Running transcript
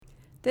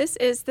This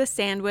is the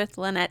Stand with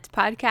Lynette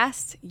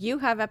podcast. You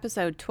have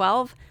episode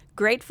 12,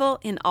 Grateful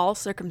in All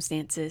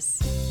Circumstances.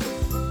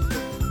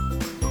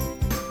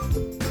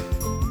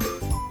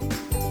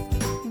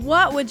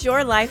 What would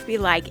your life be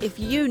like if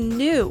you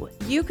knew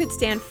you could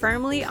stand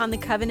firmly on the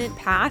covenant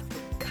path,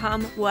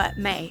 come what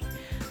may?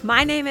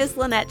 My name is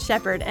Lynette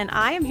Shepard, and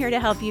I am here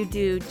to help you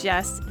do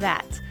just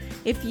that.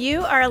 If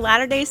you are a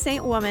Latter-day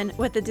Saint woman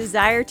with a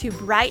desire to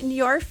brighten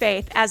your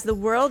faith as the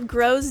world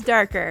grows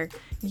darker,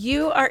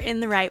 you are in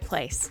the right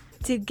place.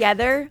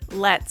 Together,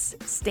 let's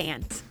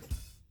stand.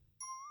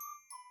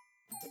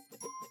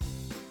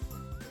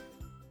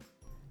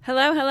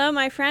 Hello,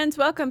 my friends.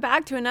 Welcome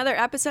back to another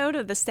episode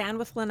of the Stand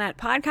with Lynette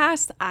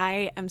podcast.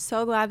 I am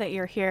so glad that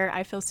you're here.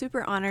 I feel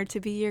super honored to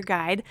be your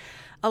guide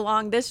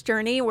along this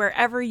journey,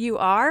 wherever you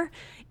are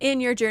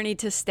in your journey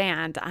to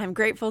stand. I'm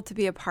grateful to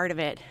be a part of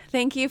it.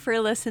 Thank you for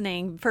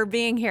listening, for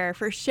being here,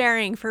 for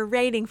sharing, for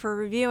rating, for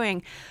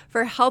reviewing,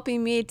 for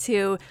helping me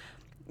to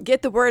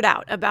get the word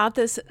out about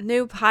this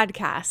new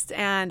podcast.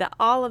 And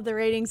all of the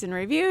ratings and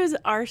reviews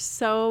are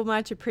so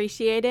much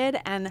appreciated.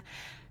 And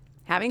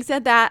having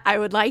said that, I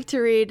would like to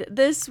read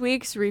this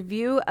week's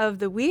review of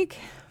the week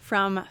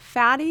from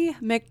Fatty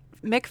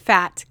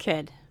McFat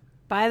Kid.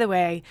 By the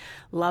way,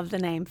 love the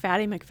name,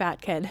 Fatty McFat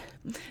Kid.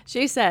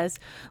 She says,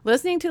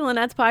 listening to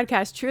Lynette's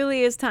podcast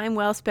truly is time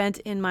well spent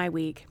in my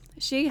week.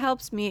 She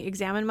helps me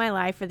examine my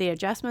life for the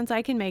adjustments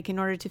I can make in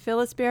order to feel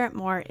the Spirit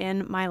more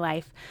in my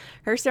life.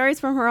 Her stories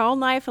from her own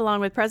life,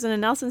 along with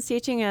President Nelson's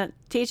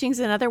teachings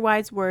and other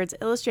wise words,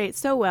 illustrate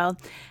so well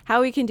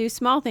how we can do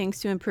small things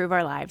to improve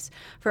our lives.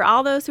 For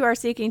all those who are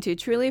seeking to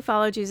truly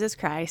follow Jesus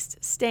Christ,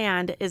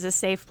 Stand is a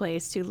safe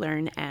place to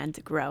learn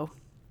and grow.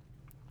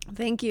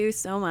 Thank you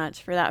so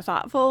much for that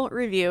thoughtful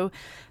review,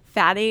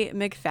 Fatty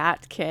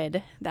McFat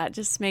Kid. That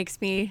just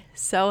makes me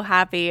so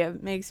happy.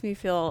 It makes me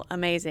feel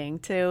amazing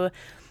to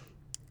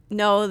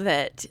know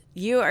that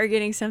you are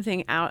getting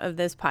something out of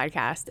this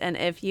podcast. And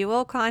if you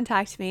will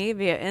contact me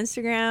via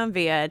Instagram,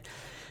 via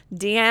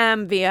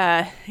DM,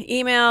 via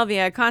email,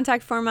 via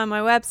contact form on my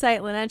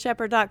website,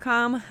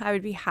 LynetteShepard.com, I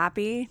would be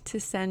happy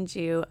to send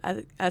you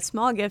a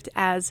small gift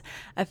as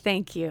a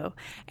thank you.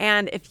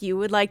 And if you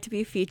would like to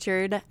be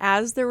featured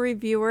as the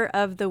reviewer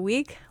of the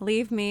week,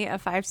 leave me a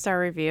 5-star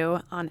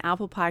review on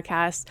Apple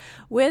Podcasts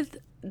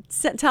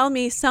tell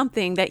me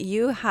something that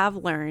you have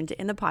learned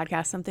in the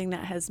podcast, something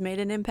that has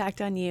made an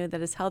impact on you, that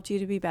has helped you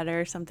to be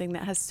better, something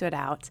that has stood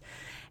out.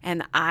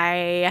 And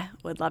I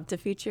would love to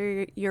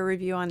feature your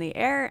review on the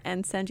air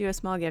and send you a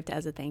small gift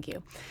as a thank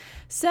you.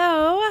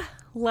 So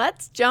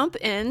let's jump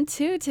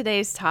into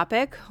today's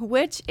topic,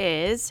 which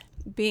is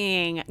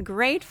being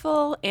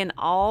grateful in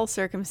all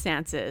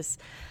circumstances.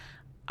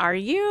 Are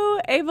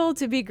you able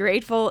to be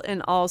grateful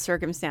in all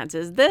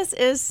circumstances? This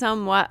is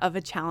somewhat of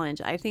a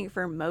challenge, I think,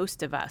 for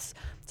most of us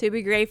to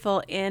be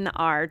grateful in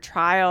our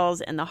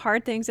trials and the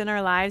hard things in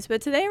our lives.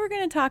 But today we're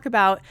going to talk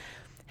about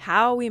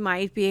how we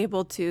might be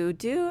able to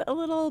do a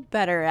little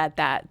better at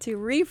that, to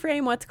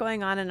reframe what's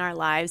going on in our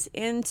lives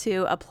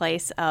into a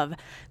place of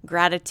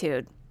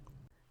gratitude.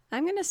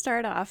 I'm going to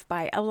start off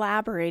by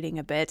elaborating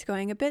a bit,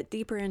 going a bit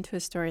deeper into a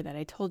story that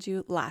I told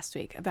you last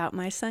week about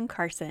my son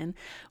Carson.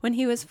 When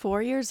he was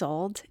 4 years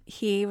old,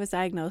 he was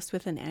diagnosed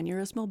with an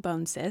aneurysmal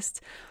bone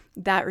cyst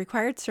that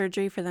required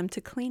surgery for them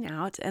to clean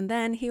out, and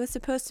then he was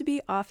supposed to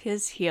be off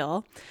his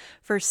heel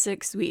for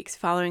 6 weeks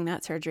following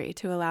that surgery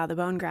to allow the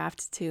bone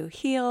graft to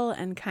heal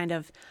and kind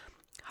of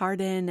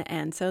harden,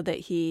 and so that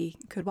he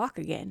could walk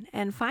again.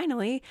 And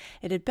finally,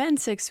 it had been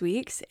 6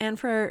 weeks, and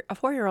for a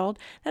 4-year-old,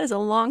 that is a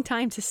long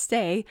time to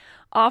stay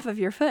off of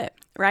your foot,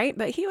 right?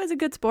 But he was a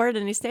good sport,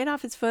 and he stayed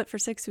off his foot for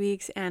 6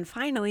 weeks, and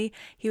finally,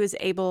 he was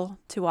able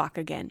to walk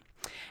again.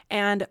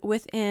 And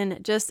within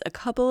just a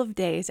couple of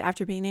days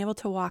after being able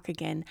to walk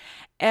again,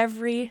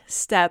 every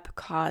step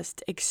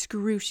caused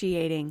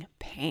excruciating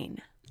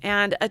pain.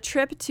 And a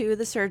trip to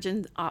the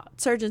surgeon's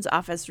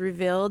office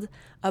revealed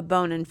a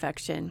bone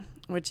infection,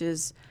 which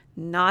is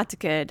not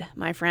good,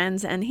 my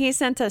friends. And he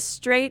sent us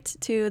straight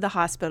to the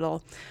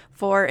hospital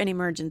for an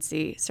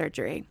emergency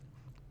surgery.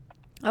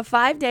 A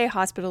 5-day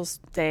hospital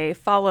stay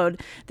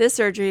followed this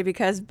surgery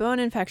because bone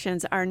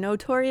infections are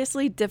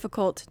notoriously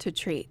difficult to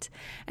treat.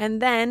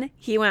 And then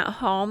he went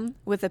home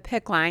with a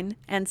PICC line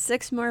and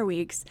 6 more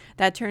weeks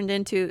that turned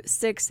into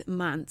 6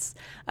 months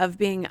of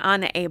being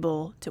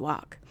unable to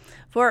walk.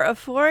 For a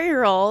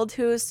 4-year-old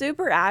who is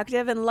super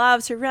active and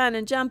loves to run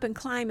and jump and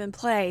climb and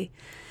play,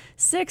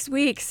 6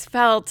 weeks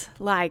felt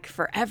like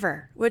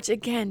forever, which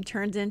again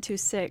turned into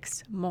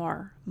 6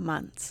 more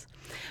months.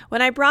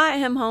 When I brought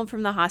him home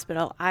from the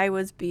hospital, I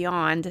was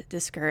beyond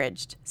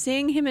discouraged.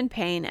 Seeing him in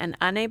pain and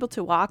unable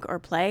to walk or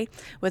play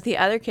with the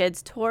other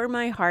kids tore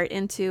my heart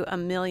into a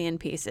million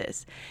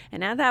pieces.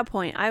 And at that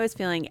point, I was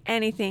feeling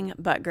anything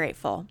but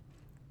grateful.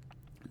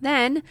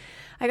 Then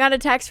I got a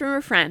text from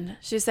a friend.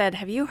 She said,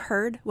 "Have you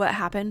heard what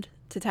happened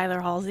to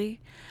Tyler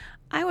Halsey?"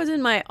 I was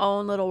in my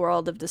own little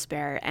world of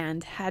despair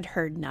and had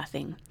heard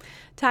nothing.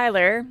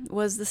 Tyler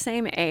was the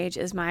same age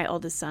as my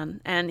oldest son,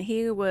 and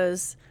he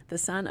was the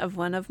son of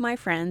one of my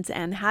friends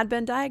and had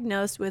been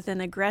diagnosed with an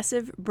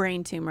aggressive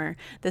brain tumor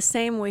the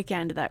same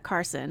weekend that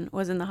Carson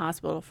was in the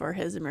hospital for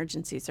his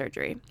emergency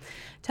surgery.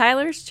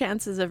 Tyler's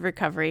chances of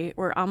recovery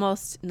were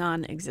almost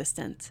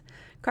non-existent.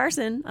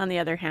 Carson, on the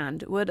other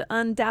hand, would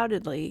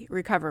undoubtedly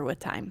recover with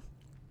time.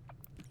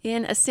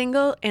 In a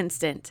single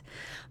instant,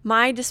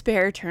 my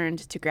despair turned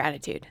to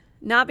gratitude.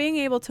 Not being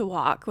able to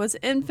walk was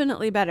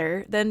infinitely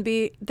better than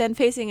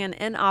facing an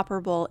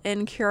inoperable,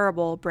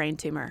 incurable brain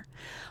tumor.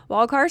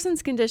 While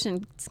Carson's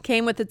condition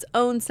came with its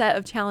own set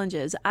of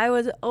challenges, I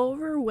was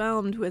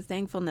overwhelmed with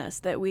thankfulness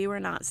that we were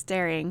not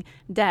staring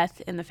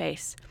death in the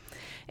face.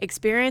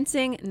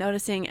 Experiencing,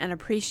 noticing, and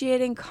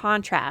appreciating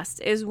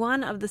contrast is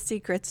one of the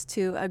secrets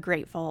to a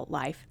grateful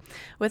life.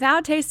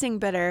 Without tasting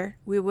bitter,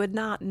 we would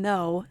not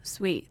know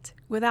sweet.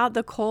 Without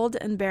the cold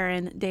and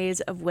barren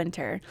days of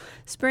winter,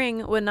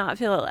 spring would not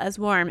feel as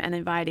warm and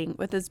inviting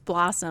with its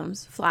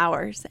blossoms,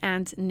 flowers,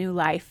 and new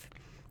life.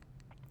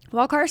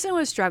 While Carson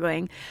was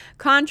struggling,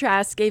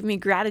 contrast gave me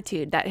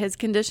gratitude that his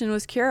condition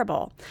was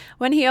curable.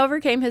 When he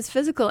overcame his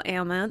physical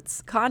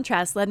ailments,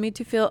 contrast led me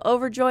to feel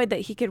overjoyed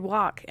that he could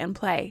walk and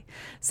play.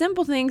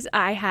 Simple things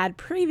I had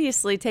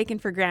previously taken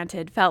for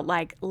granted felt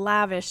like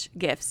lavish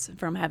gifts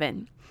from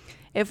heaven.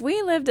 If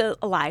we lived a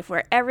life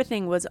where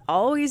everything was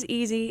always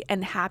easy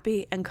and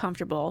happy and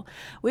comfortable,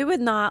 we would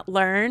not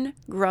learn,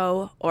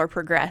 grow, or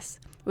progress.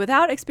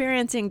 Without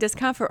experiencing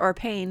discomfort or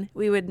pain,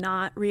 we would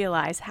not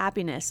realize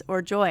happiness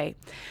or joy.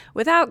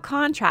 Without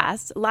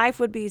contrast, life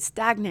would be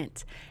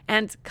stagnant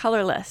and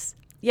colorless.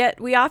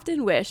 Yet we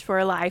often wish for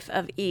a life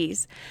of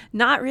ease,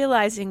 not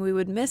realizing we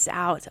would miss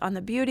out on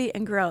the beauty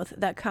and growth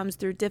that comes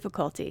through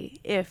difficulty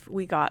if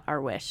we got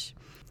our wish.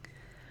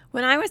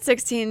 When I was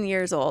 16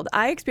 years old,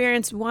 I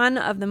experienced one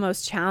of the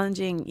most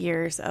challenging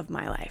years of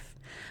my life.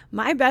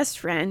 My best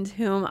friend,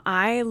 whom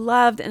I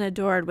loved and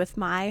adored with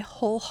my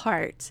whole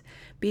heart,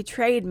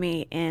 betrayed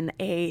me in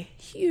a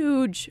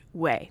huge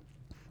way.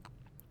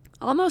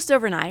 Almost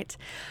overnight,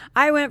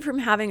 I went from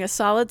having a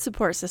solid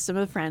support system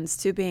of friends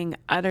to being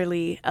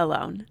utterly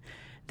alone.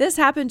 This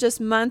happened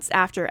just months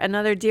after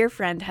another dear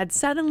friend had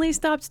suddenly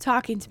stopped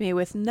talking to me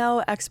with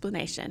no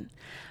explanation.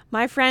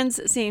 My friends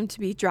seemed to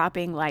be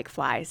dropping like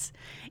flies.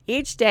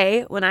 Each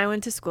day when I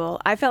went to school,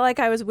 I felt like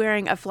I was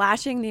wearing a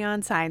flashing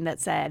neon sign that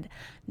said,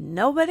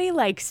 "Nobody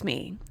likes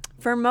me."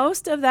 For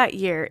most of that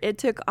year, it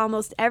took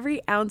almost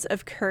every ounce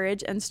of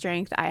courage and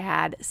strength I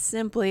had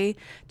simply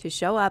to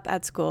show up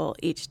at school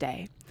each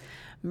day.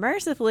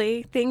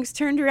 Mercifully, things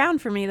turned around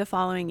for me the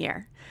following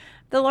year.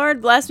 The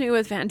Lord blessed me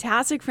with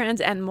fantastic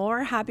friends and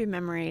more happy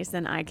memories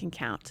than I can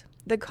count.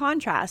 The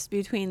contrast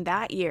between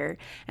that year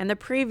and the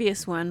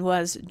previous one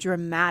was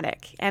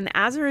dramatic, and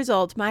as a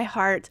result, my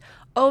heart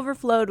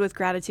overflowed with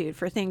gratitude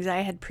for things I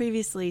had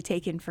previously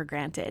taken for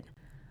granted.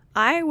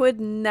 I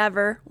would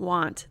never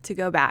want to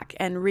go back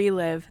and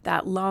relive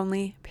that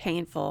lonely,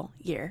 painful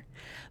year.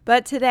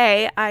 But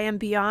today, I am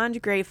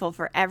beyond grateful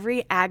for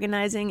every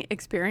agonizing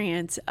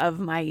experience of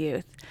my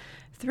youth.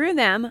 Through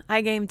them,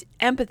 I gained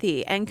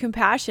empathy and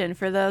compassion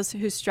for those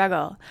who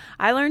struggle.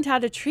 I learned how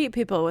to treat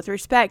people with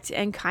respect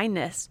and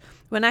kindness.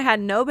 When I had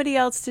nobody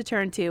else to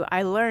turn to,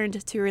 I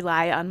learned to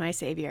rely on my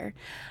Savior.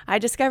 I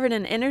discovered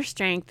an inner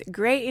strength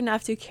great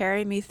enough to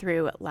carry me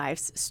through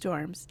life's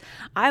storms.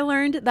 I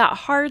learned that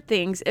hard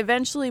things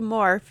eventually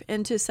morph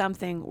into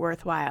something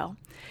worthwhile.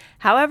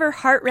 However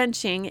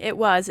heart-wrenching it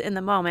was in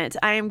the moment,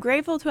 I am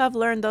grateful to have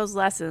learned those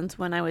lessons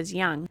when I was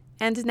young.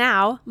 And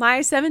now, my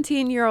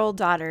 17-year-old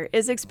daughter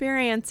is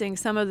experiencing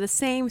some of the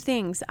same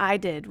things I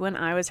did when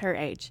I was her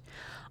age.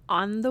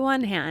 On the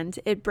one hand,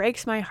 it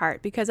breaks my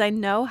heart because I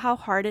know how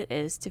hard it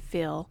is to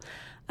feel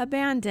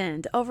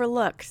abandoned,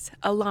 overlooked,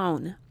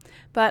 alone.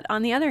 But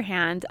on the other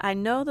hand, I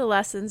know the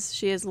lessons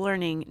she is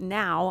learning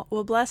now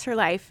will bless her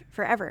life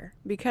forever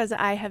because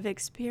I have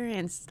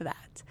experienced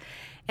that.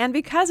 And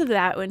because of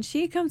that, when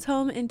she comes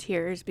home in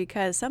tears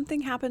because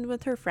something happened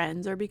with her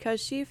friends or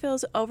because she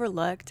feels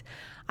overlooked,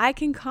 I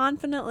can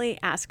confidently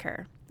ask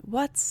her,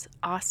 "What's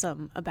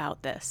awesome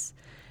about this?"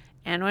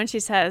 And when she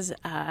says,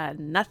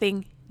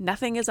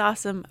 nothing is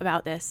awesome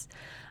about this,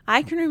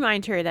 I can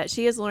remind her that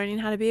she is learning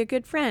how to be a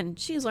good friend.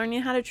 She is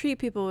learning how to treat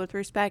people with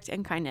respect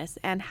and kindness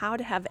and how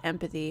to have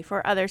empathy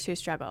for others who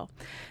struggle.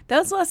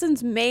 Those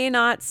lessons may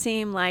not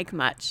seem like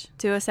much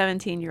to a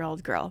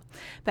 17-year-old girl,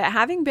 but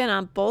having been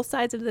on both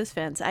sides of this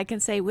fence, I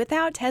can say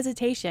without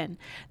hesitation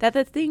that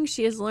the things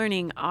she is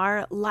learning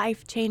are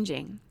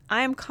life-changing.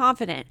 I am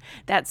confident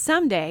that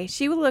someday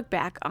she will look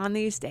back on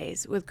these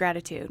days with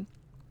gratitude.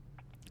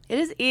 It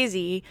is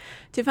easy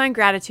to find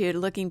gratitude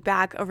looking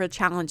back over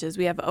challenges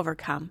we have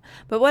overcome.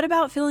 But what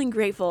about feeling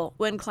grateful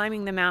when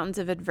climbing the mountains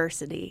of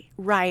adversity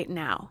right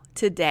now,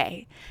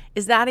 today?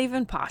 Is that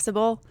even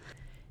possible?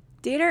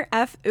 Dieter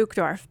F.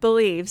 Uchtdorf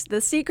believes the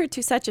secret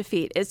to such a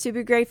feat is to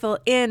be grateful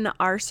in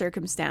our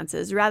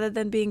circumstances rather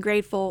than being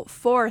grateful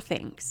for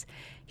things.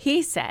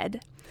 He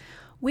said,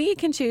 "We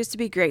can choose to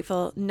be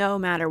grateful no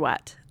matter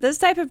what. This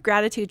type of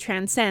gratitude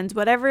transcends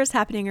whatever is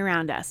happening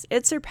around us.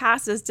 It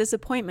surpasses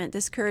disappointment,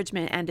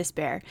 discouragement, and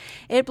despair.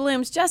 It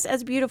blooms just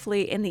as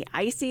beautifully in the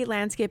icy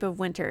landscape of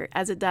winter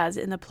as it does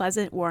in the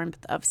pleasant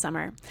warmth of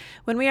summer.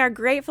 When we are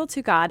grateful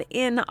to God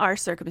in our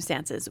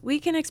circumstances, we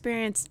can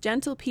experience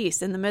gentle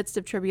peace in the midst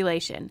of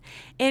tribulation.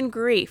 In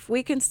grief,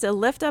 we can still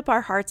lift up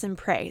our hearts in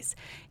praise.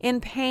 In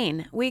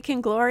pain, we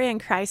can glory in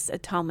Christ's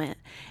atonement.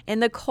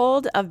 In the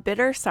cold of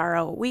bitter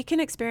sorrow, we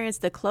can experience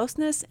the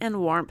closeness and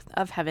warmth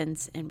of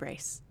heaven's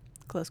embrace.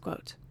 Close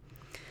quote.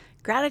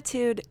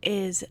 Gratitude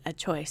is a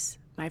choice,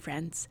 my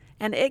friends,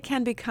 and it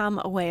can become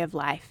a way of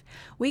life.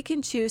 We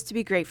can choose to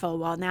be grateful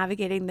while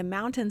navigating the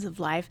mountains of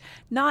life,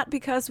 not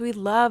because we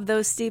love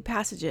those steep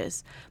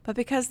passages, but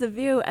because the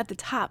view at the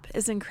top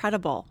is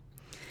incredible.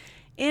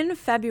 In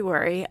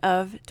February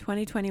of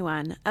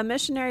 2021, a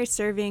missionary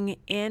serving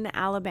in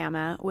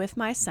Alabama with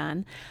my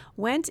son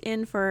went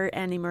in for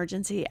an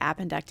emergency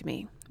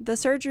appendectomy. The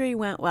surgery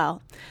went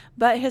well,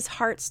 but his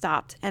heart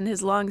stopped and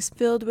his lungs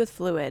filled with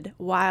fluid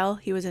while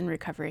he was in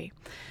recovery.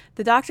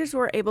 The doctors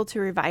were able to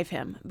revive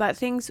him, but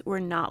things were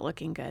not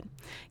looking good.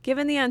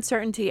 Given the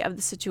uncertainty of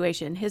the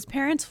situation, his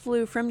parents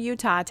flew from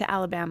Utah to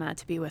Alabama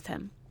to be with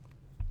him.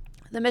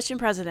 The mission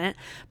president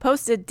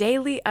posted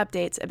daily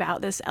updates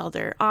about this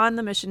elder on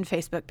the mission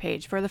Facebook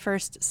page for the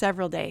first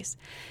several days.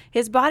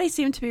 His body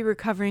seemed to be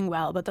recovering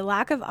well, but the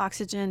lack of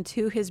oxygen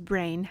to his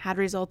brain had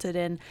resulted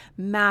in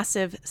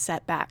massive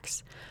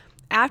setbacks.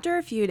 After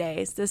a few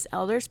days, this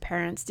elder's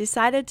parents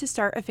decided to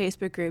start a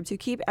Facebook group to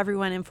keep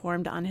everyone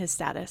informed on his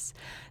status.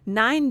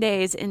 9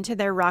 days into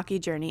their rocky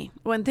journey,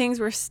 when things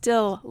were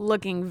still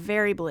looking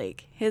very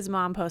bleak, his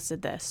mom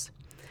posted this.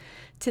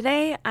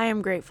 "Today, I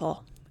am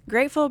grateful.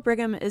 Grateful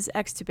Brigham is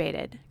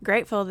extubated.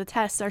 Grateful the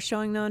tests are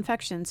showing no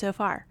infection so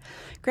far.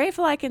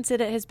 Grateful I can sit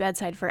at his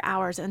bedside for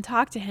hours and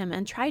talk to him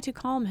and try to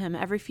calm him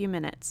every few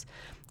minutes.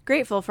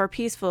 Grateful for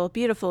peaceful,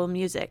 beautiful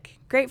music.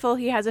 Grateful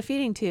he has a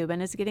feeding tube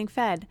and is getting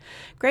fed.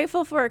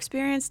 Grateful for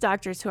experienced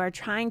doctors who are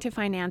trying to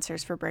find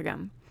answers for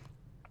Brigham.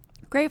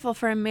 Grateful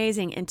for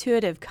amazing,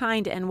 intuitive,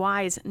 kind, and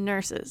wise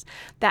nurses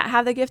that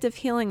have the gift of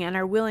healing and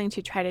are willing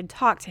to try to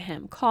talk to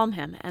him, calm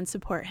him, and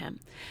support him.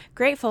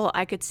 Grateful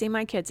I could see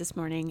my kids this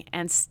morning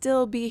and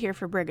still be here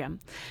for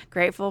Brigham.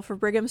 Grateful for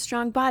Brigham's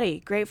strong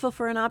body. Grateful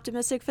for an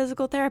optimistic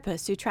physical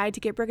therapist who tried to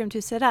get Brigham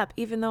to sit up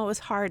even though it was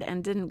hard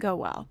and didn't go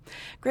well.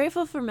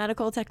 Grateful for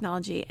medical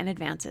technology and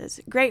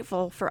advances.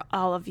 Grateful for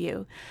all of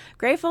you.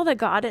 Grateful that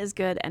God is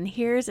good and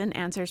hears and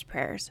answers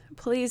prayers.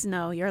 Please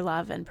know your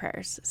love and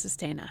prayers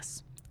sustain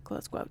us."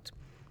 Close quote.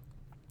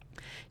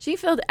 She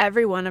filled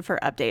every one of her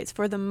updates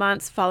for the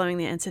months following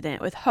the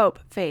incident with hope,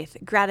 faith,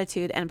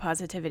 gratitude, and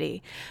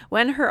positivity.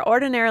 When her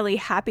ordinarily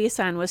happy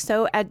son was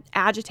so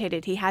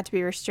agitated he had to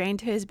be restrained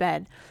to his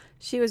bed,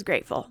 she was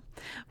grateful.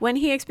 When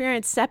he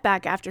experienced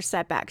setback after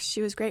setback,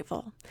 she was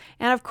grateful.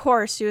 And of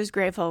course, she was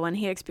grateful when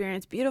he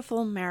experienced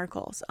beautiful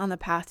miracles on the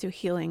path to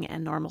healing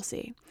and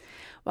normalcy.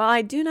 While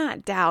I do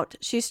not doubt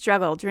she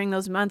struggled during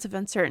those months of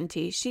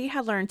uncertainty, she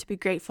had learned to be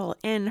grateful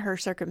in her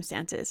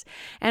circumstances.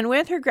 And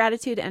with her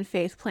gratitude and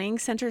faith playing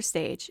center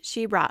stage,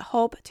 she brought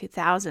hope to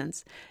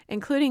thousands,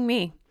 including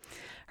me.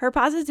 Her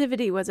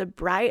positivity was a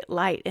bright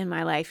light in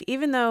my life,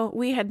 even though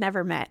we had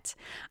never met.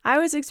 I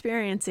was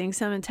experiencing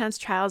some intense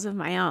trials of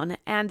my own,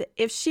 and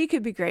if she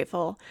could be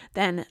grateful,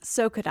 then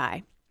so could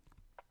I.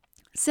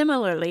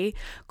 Similarly,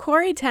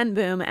 Corrie ten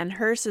Boom and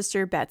her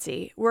sister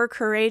Betsy were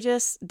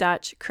courageous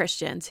Dutch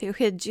Christians who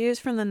hid Jews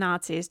from the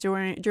Nazis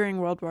during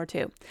World War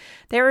II.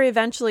 They were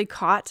eventually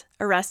caught,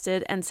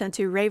 arrested, and sent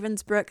to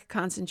Ravensbrück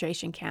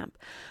concentration camp.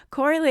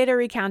 Corrie later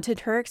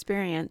recounted her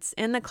experience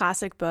in the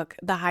classic book,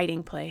 The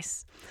Hiding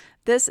Place.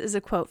 This is a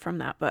quote from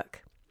that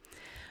book.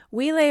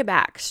 "We lay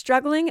back,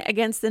 struggling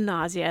against the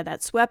nausea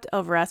that swept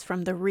over us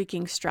from the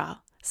reeking straw.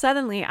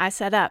 Suddenly, I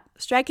sat up,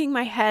 striking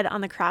my head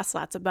on the cross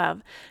slats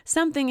above.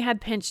 Something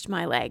had pinched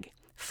my leg.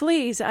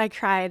 'Fleas,' I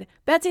cried.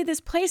 'Betsy, this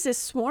place is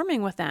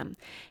swarming with them.'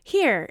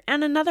 'Here,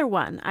 and another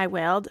one,' I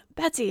wailed.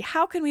 'Betsy,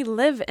 how can we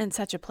live in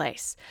such a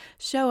place?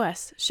 Show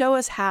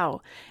us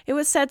how.' It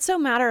was said so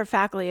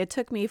matter-of-factly it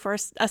took me for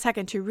a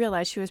second to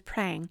realize she was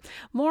praying.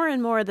 More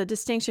and more, the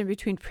distinction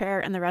between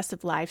prayer and the rest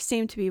of life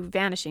seemed to be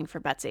vanishing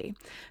for Betsy.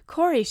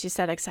 'Corrie,' she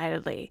said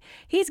excitedly,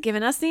 'he's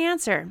given us the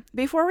answer.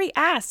 Before we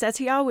asked, as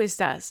he always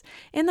does.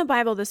 In the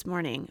Bible this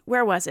morning.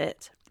 Where was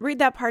it? Read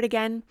that part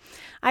again."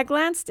 I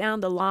glanced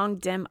down the long,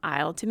 dim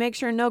aisle to make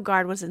sure no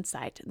guard was in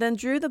sight, then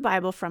drew the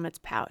Bible from its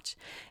pouch.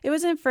 "It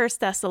was in 1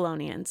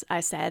 Thessalonians,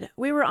 I said.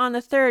 "We were on the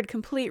 3rd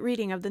complete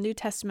reading of the New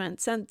Testament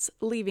since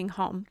leaving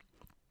home."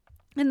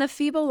 In the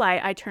feeble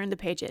light, I turned the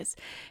pages.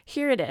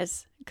 "Here it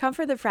is.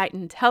 Comfort the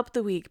frightened, help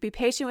the weak, be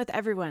patient with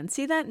everyone.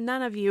 See that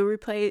none of you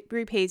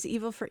repays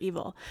evil for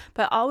evil,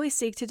 but always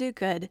seek to do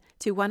good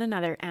to one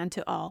another and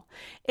to all."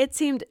 It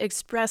seemed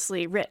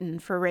expressly written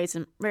for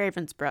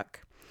Ravensbrück.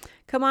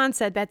 "Come on,"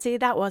 said Betsy,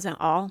 "that wasn't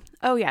all."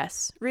 "Oh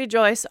yes,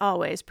 rejoice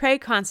always, pray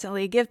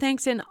constantly, give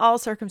thanks in all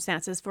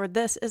circumstances, for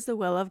this is the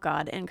will of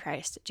God in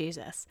Christ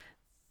Jesus."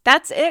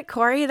 That's it,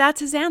 Corey. That's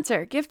his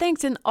answer. Give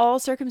thanks in all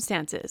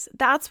circumstances.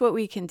 That's what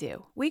we can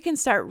do. We can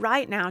start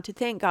right now to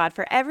thank God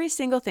for every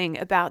single thing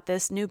about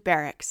this new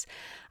barracks.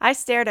 I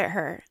stared at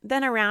her,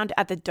 then around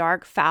at the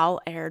dark,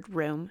 foul-aired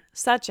room.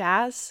 Such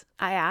as,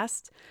 I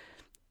asked.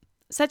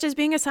 Such as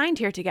being assigned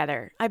here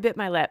together. I bit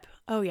my lip.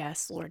 Oh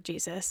yes, Lord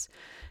Jesus.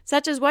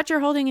 Such as what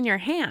you're holding in your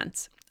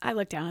hands. I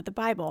looked down at the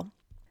Bible.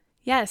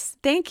 Yes,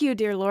 thank you,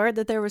 dear Lord,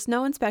 that there was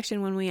no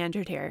inspection when we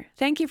entered here.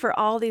 Thank you for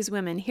all these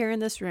women here in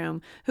this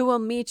room who will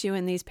meet you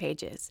in these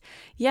pages.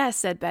 Yes,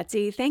 said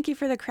Betsy, thank you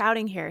for the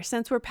crowding here,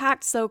 since we're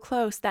packed so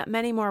close that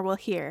many more will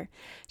hear.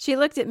 She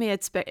looked at me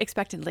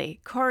expectantly.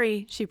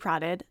 Corey, she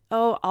prodded.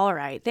 Oh, all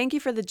right. Thank you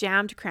for the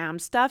jammed,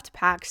 crammed, stuffed,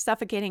 packed,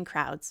 suffocating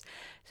crowds.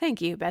 Thank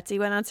you, Betsy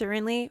went on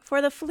serenely,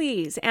 for the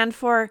fleas and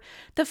for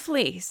the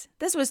fleas.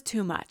 This was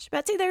too much.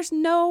 Betsy, there's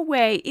no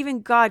way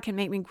even God can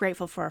make me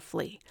grateful for a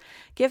flea.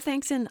 Give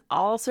thanks in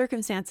all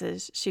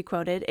circumstances, she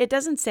quoted. It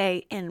doesn't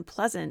say in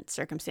pleasant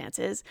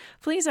circumstances.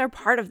 Fleas are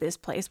part of this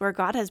place where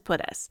God has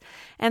put us.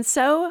 And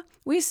so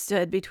we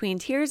stood between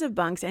tiers of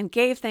bunks and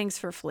gave thanks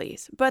for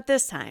fleas. But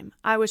this time,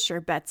 I was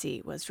sure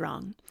Betsy was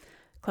wrong.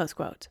 Close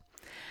quote.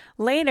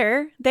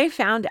 Later, they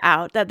found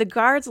out that the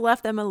guards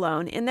left them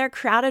alone in their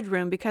crowded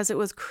room because it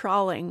was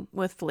crawling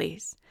with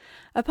fleas.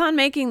 Upon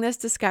making this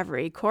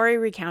discovery, Corey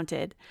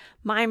recounted,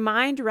 my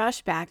mind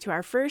rushed back to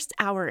our first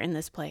hour in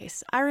this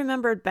place. I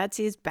remembered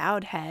Betsy's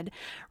bowed head,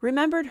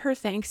 remembered her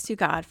thanks to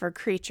God for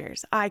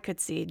creatures I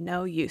could see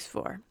no use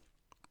for.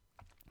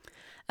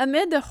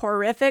 Amid the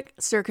horrific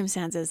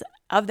circumstances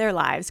of their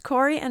lives,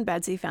 Corey and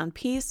Betsy found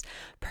peace,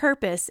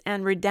 purpose,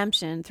 and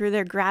redemption through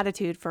their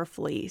gratitude for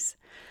fleas.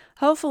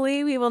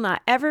 Hopefully, we will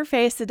not ever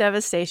face the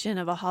devastation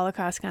of a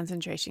Holocaust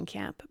concentration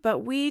camp, but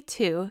we,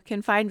 too,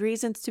 can find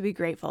reasons to be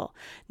grateful,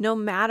 no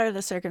matter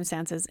the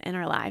circumstances in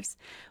our lives.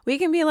 We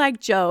can be like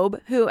Job,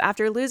 who,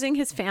 after losing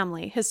his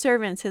family, his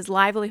servants, his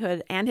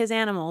livelihood, and his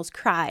animals,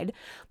 cried,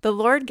 "The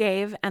Lord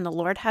gave, and the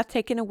Lord hath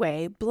taken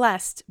away.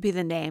 Blessed be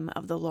the name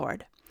of the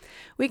Lord."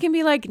 We can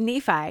be like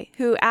Nephi,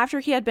 who, after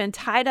he had been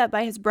tied up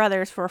by his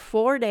brothers for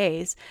 4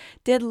 days,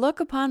 did look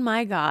upon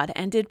my God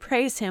and did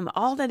praise him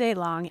all the day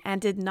long and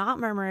did not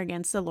murmur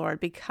against the Lord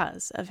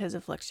because of his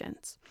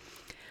afflictions.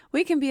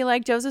 We can be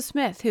like Joseph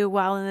Smith, who,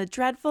 while in the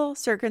dreadful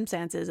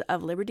circumstances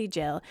of Liberty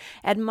Jail,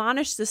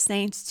 admonished the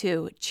saints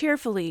to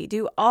cheerfully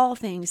do all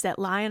things that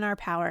lie in our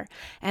power,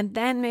 and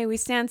then may we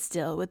stand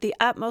still with the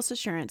utmost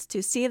assurance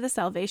to see the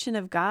salvation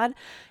of God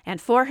and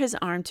for his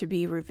arm to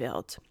be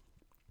revealed.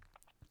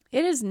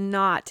 It is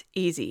not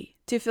easy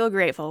to feel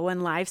grateful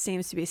when life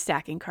seems to be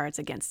stacking cards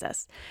against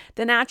us.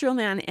 The natural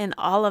man in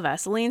all of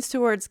us leans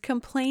towards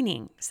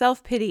complaining,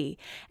 self-pity,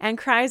 and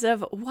cries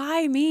of,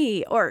 "Why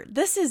me?" or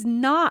 "This is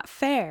not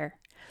fair."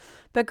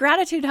 But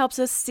gratitude helps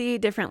us see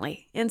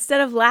differently. Instead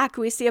of lack,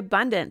 we see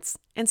abundance.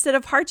 Instead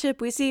of hardship,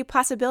 we see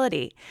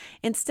possibility.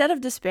 Instead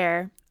of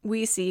despair,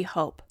 we see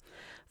hope.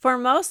 For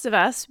most of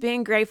us,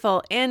 being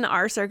grateful in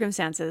our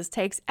circumstances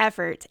takes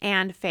effort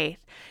and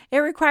faith. It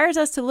requires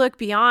us to look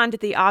beyond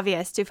the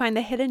obvious to find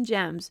the hidden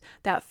gems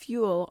that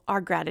fuel our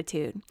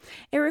gratitude.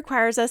 It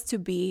requires us to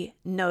be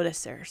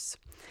noticers.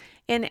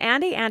 In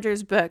Andy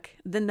Andrews' book,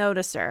 The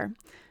Noticer,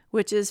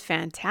 which is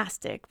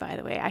fantastic, by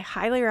the way, I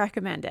highly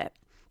recommend it.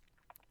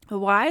 A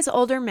wise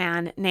older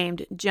man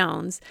named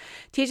Jones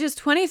teaches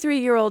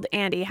 23-year-old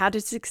Andy how to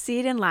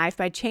succeed in life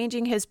by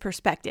changing his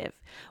perspective.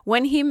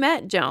 When he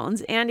met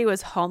Jones, Andy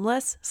was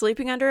homeless,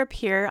 sleeping under a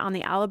pier on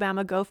the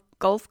Alabama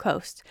Gulf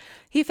Coast.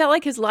 He felt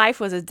like his life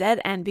was a dead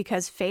end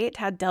because fate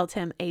had dealt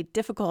him a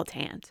difficult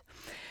hand.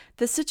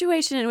 The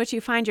situation in which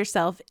you find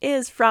yourself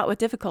is fraught with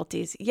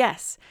difficulties.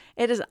 Yes,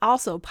 it is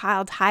also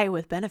piled high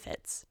with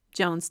benefits,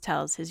 Jones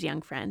tells his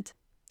young friend.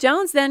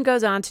 Jones then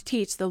goes on to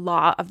teach the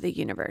law of the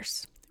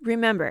universe.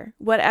 Remember,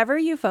 whatever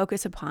you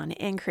focus upon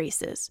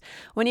increases.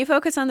 When you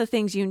focus on the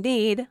things you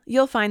need,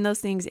 you'll find those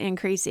things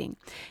increasing.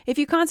 If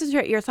you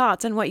concentrate your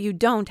thoughts on what you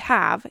don't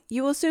have,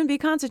 you will soon be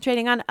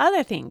concentrating on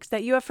other things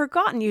that you have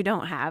forgotten you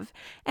don't have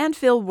and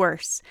feel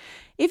worse.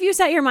 If you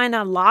set your mind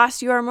on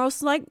loss, you are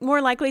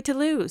more likely to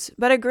lose.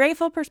 But a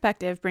grateful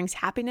perspective brings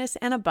happiness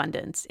and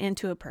abundance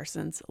into a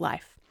person's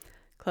life.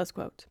 Close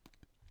quote.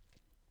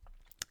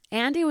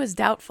 Andy was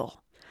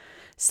doubtful.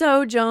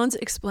 So Jones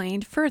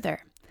explained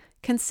further.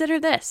 Consider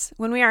this.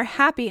 When we are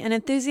happy and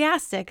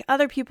enthusiastic,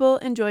 other people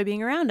enjoy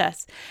being around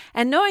us.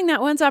 And knowing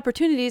that one's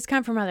opportunities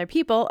come from other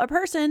people, a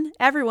person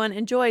everyone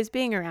enjoys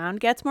being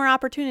around gets more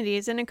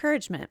opportunities and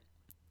encouragement.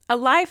 A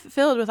life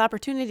filled with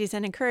opportunities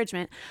and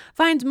encouragement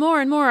finds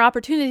more and more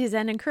opportunities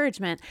and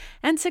encouragement,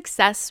 and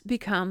success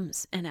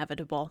becomes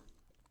inevitable.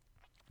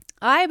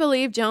 I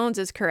believe Jones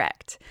is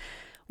correct.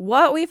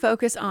 What we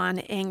focus on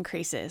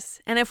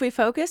increases. And if we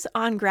focus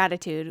on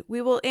gratitude, we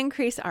will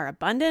increase our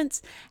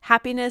abundance,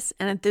 happiness,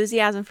 and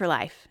enthusiasm for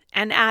life.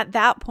 And at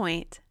that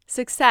point,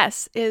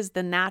 success is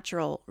the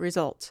natural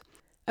result.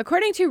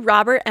 According to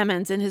Robert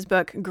Emmons in his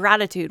book,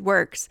 Gratitude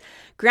Works,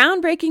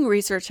 groundbreaking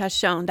research has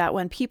shown that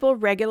when people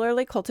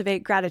regularly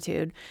cultivate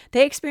gratitude,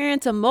 they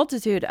experience a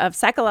multitude of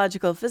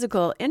psychological,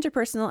 physical,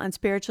 interpersonal, and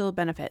spiritual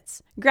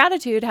benefits.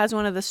 Gratitude has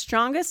one of the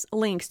strongest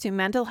links to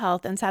mental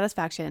health and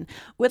satisfaction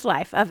with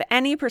life of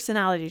any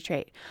personality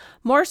trait,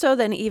 more so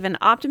than even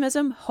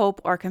optimism,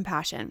 hope, or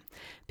compassion.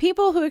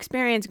 People who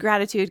experience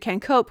gratitude can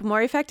cope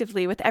more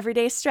effectively with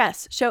everyday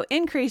stress, show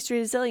increased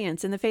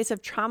resilience in the face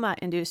of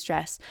trauma-induced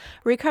stress,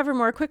 recover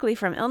more quickly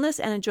from illness,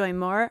 and enjoy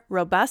more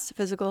robust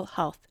physical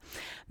health.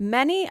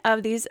 Many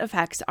of these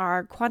effects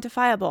are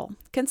quantifiable.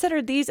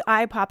 Consider these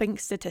eye-popping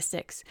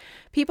statistics.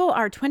 People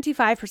are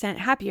 25%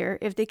 happier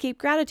if they keep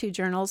gratitude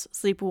journals,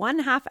 sleep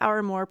 1/2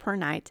 hour more per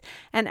night,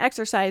 and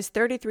exercise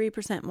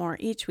 33% more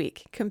each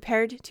week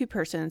compared to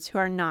persons who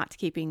are not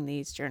keeping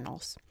these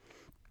journals.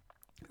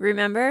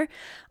 Remember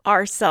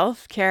our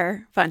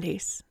self-care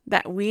fundies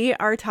that we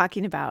are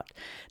talking about.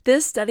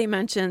 This study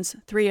mentions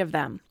 3 of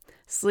them: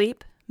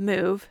 sleep,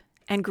 move,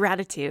 and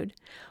gratitude.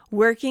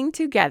 Working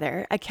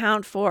together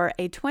account for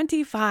a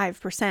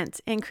 25%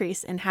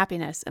 increase in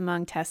happiness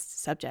among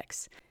test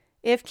subjects.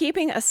 If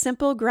keeping a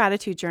simple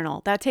gratitude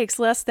journal that takes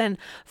less than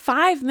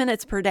 5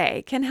 minutes per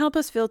day can help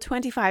us feel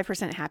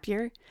 25%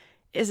 happier,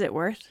 is it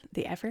worth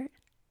the effort?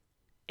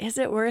 Is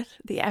it worth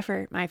the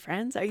effort, my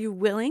friends? Are you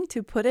willing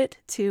to put it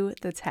to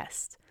the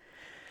test?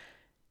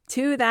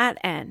 To that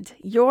end,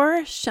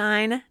 your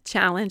Shine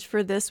Challenge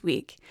for this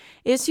week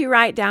is to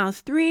write down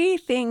 3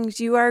 things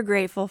you are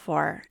grateful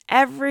for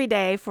every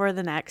day for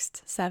the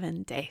next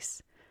 7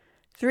 days.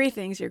 3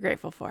 things you're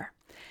grateful for.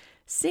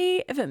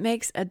 See if it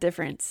makes a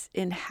difference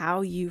in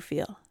how you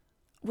feel.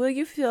 Will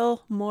you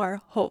feel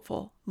more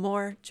hopeful,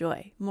 more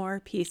joy,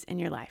 more peace in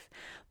your life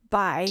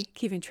by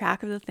keeping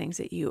track of the things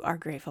that you are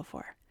grateful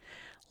for?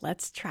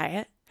 Let's try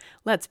it.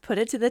 Let's put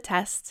it to the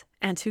test,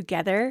 and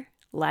together,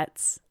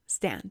 let's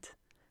stand.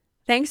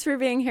 Thanks for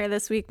being here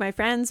this week, my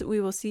friends. We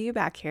will see you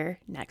back here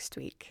next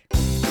week.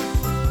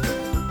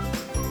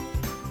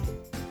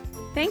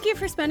 Thank you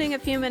for spending a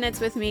few minutes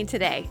with me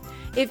today.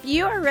 If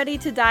you are ready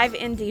to dive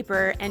in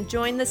deeper and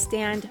join the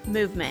Stand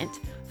movement,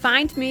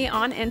 find me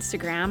on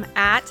Instagram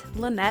at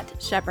Lynette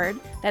Shepherd.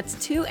 That's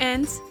 2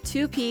 N's,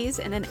 2 P's,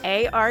 and an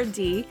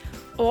ARD,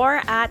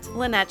 or at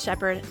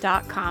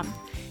LynetteShepherd.com.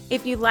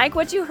 If you like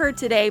what you heard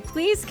today,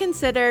 please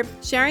consider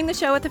sharing the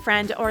show with a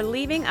friend or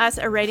leaving us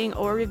a rating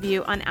or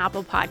review on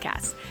Apple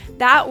Podcasts.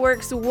 That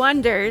works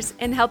wonders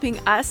in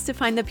helping us to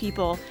find the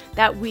people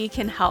that we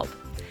can help.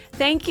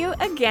 Thank you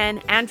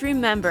again, and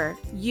remember,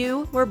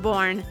 you were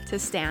born to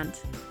stand.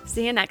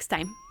 See you next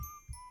time.